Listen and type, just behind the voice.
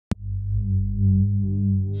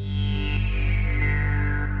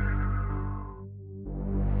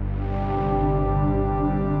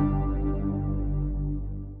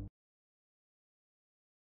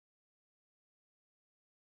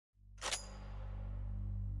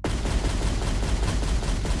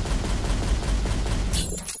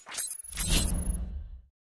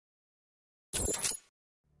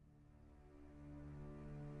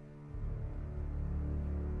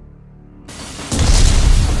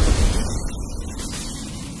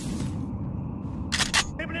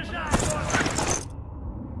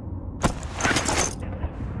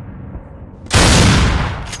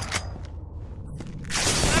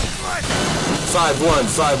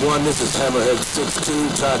5-1, this is Hammerhead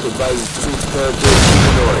 6-2. Track advises troops barricade to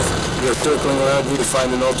the north. We are circling around you to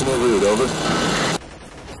find an alternate route, over.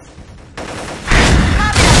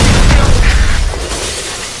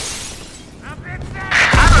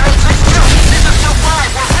 Hammerhead 6-2, this is 2-5,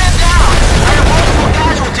 we're pinned down. I have multiple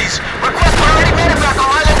casualties. Request priority medevac on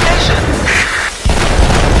my location.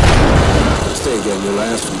 Say again, your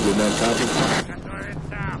last, we did not copy.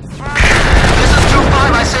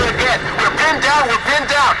 I say again, we're pinned down,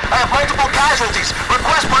 I have multiple casualties.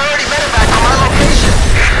 Request priority medevac on my location.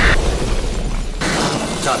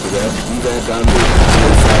 Copy that. Evac on me.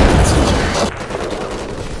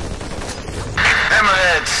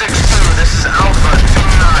 Hammerhead 6-2, this is Alpha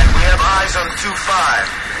 2-9. We have eyes on 2-5.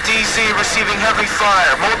 DZ receiving heavy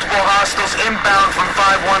fire. Multiple hostiles inbound from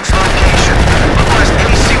 5-1's location. Request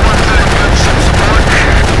AC-130 gunship support.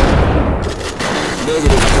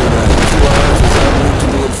 Negative 2-9. 2 arms is en route to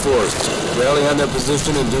be enforced. Rally on their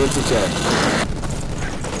position and do what you can.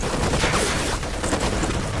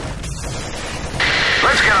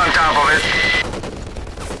 Let's get on top of it.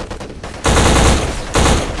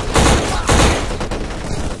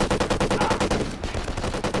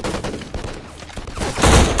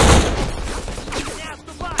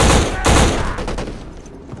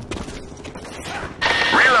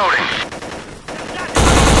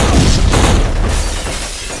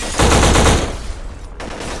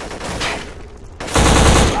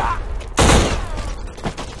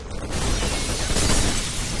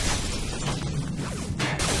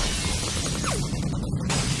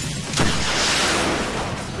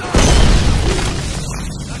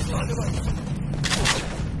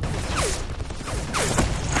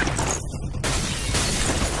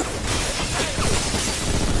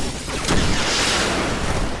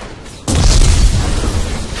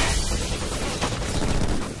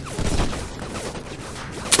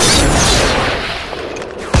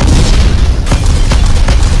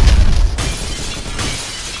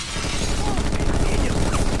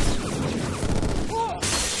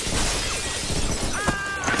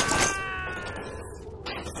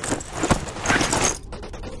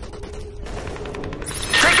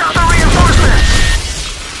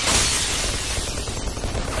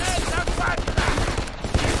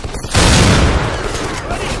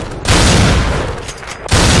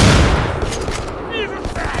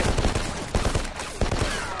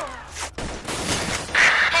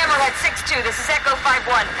 This is Echo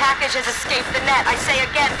 5-1. Package has escaped the net. I say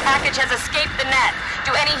again, package has escaped the net.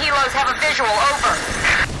 Do any helos have a visual? Over.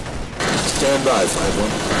 Stand by, 5-1.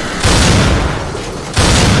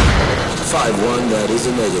 5-1, that is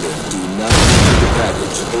a negative. Do not enter the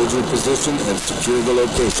package. Hold your position and secure the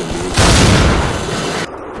location.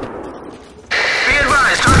 Be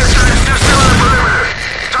advised, target side is still on the perimeter.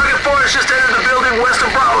 Target 4 has just entered the building west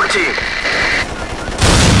of Bravo team.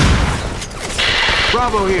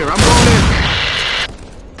 Bravo here, I'm going in.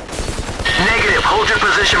 Negative, hold your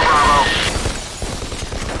position, Bravo.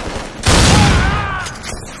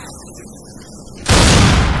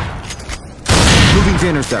 Moving to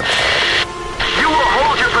intercept. You will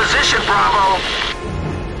hold your position, Bravo.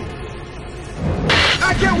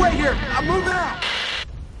 I can't wait here, I'm moving out.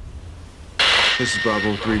 This is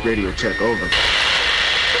Bravo 3, radio check, over.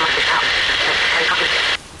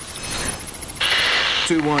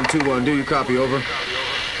 2-1, do you copy, over?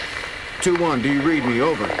 2-1, do you read me,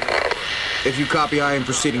 over? If you copy, I am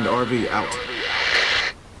proceeding to RV, out.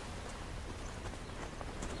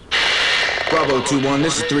 Bravo 2-1,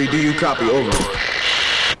 this is 3, do you copy, over?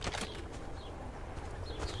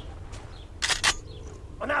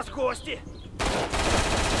 У нас гости!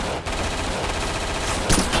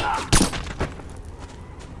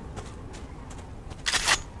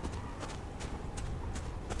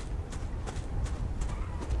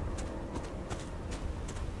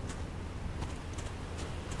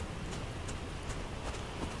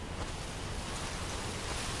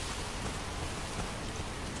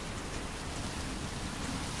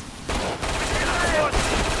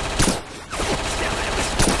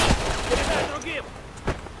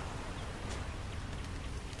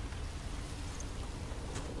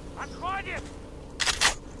 Отход!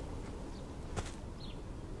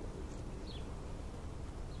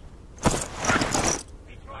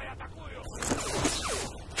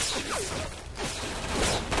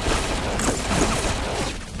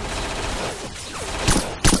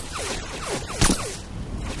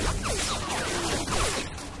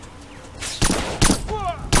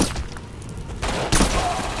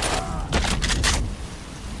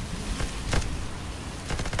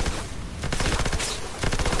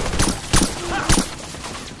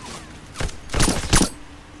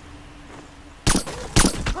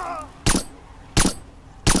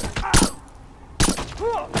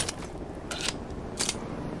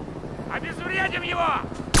 Обезвредим его!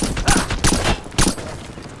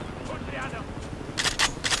 Будь рядом!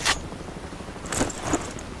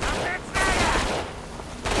 На прицеле!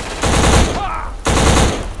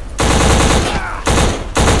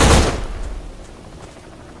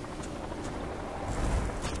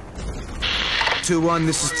 2-1,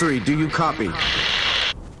 this is 3. Do you copy?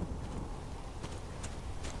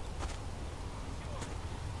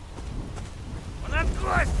 У нас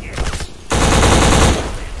гости!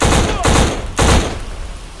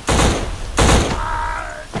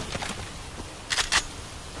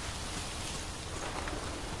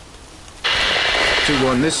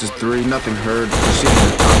 This is 3, nothing heard.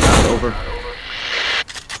 Proceeding to top out, over.